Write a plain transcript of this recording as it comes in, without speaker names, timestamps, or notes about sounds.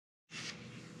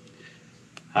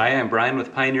Hi, I'm Brian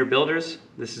with Pioneer Builders.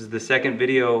 This is the second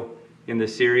video in the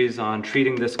series on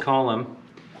treating this column.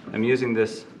 I'm using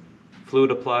this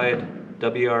fluid applied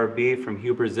WRB from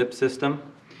Huber Zip System.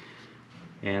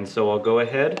 And so I'll go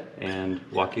ahead and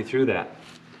walk you through that.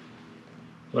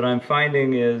 What I'm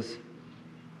finding is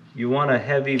you want a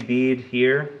heavy bead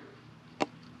here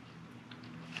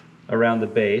around the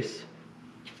base.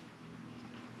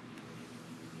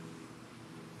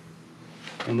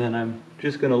 And then I'm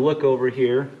just going to look over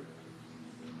here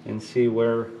and see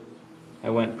where I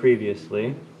went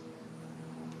previously.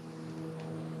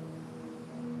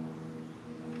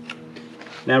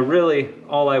 Now really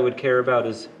all I would care about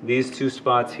is these two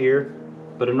spots here,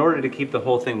 but in order to keep the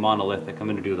whole thing monolithic, I'm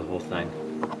going to do the whole thing.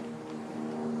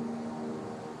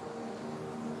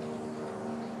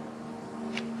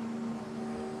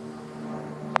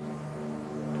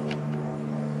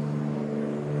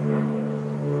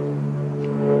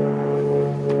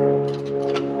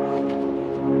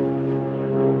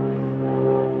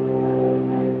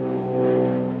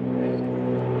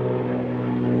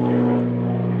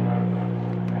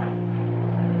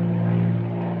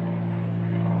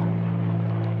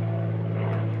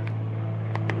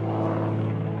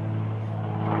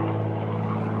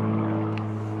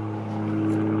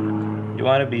 You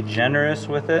want to be generous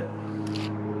with it.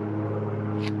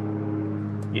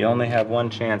 You only have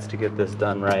one chance to get this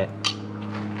done right.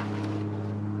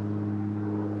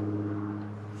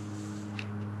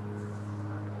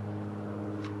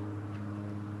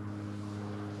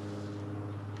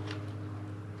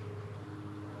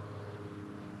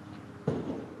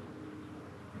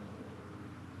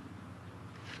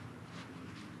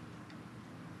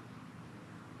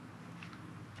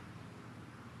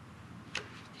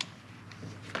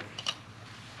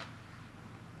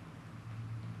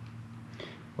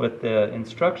 What the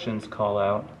instructions call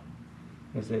out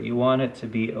is that you want it to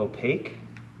be opaque.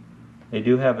 They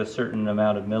do have a certain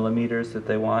amount of millimeters that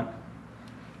they want,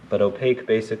 but opaque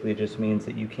basically just means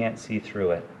that you can't see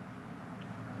through it.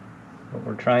 What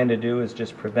we're trying to do is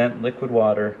just prevent liquid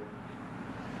water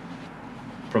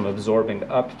from absorbing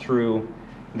up through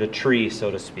the tree,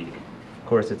 so to speak. Of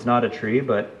course, it's not a tree,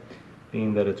 but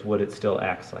being that it's wood, it still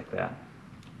acts like that.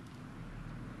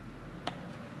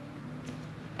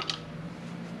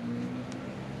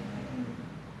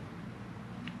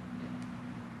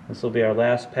 This will be our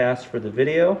last pass for the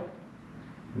video,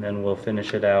 and then we'll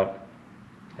finish it out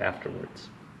afterwards.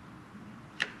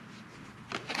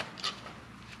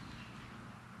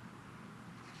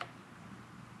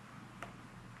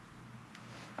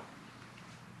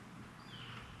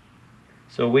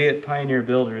 So we at Pioneer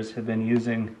Builders have been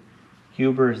using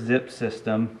Huber Zip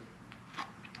System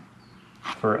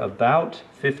for about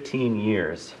 15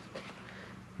 years,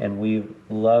 and we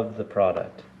love the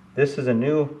product. This is a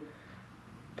new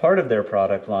part of their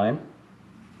product line.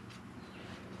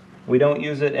 We don't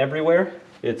use it everywhere.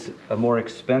 It's a more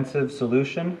expensive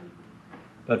solution,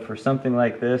 but for something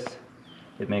like this,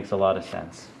 it makes a lot of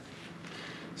sense.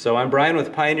 So I'm Brian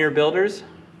with Pioneer Builders.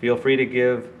 Feel free to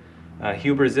give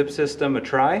Huber Zip System a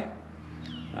try.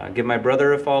 Give my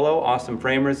brother a follow. Awesome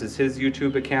Framers is his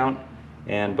YouTube account,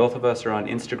 and both of us are on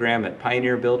Instagram at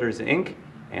Pioneer Builders Inc.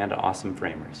 and Awesome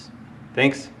Framers.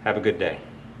 Thanks, have a good day.